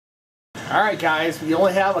Alright guys, we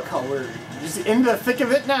only have a couple. We're just in the thick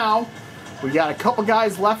of it now. We got a couple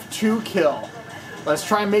guys left to kill. Let's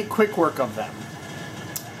try and make quick work of them.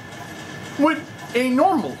 What a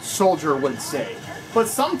normal soldier would say. But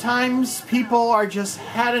sometimes people are just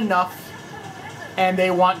had enough and they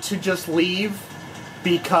want to just leave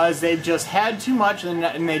because they've just had too much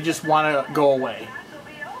and they just want to go away.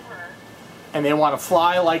 And they want to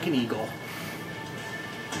fly like an eagle.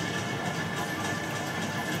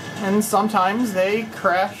 And sometimes they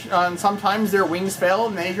crash, and sometimes their wings fail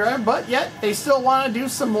and they drive, but yet they still want to do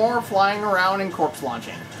some more flying around and corpse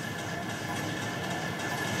launching.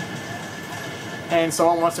 And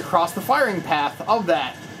someone wants to cross the firing path of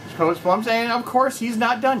that corpse launch, and of course he's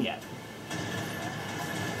not done yet.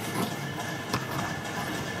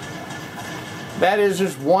 That is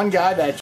just one guy that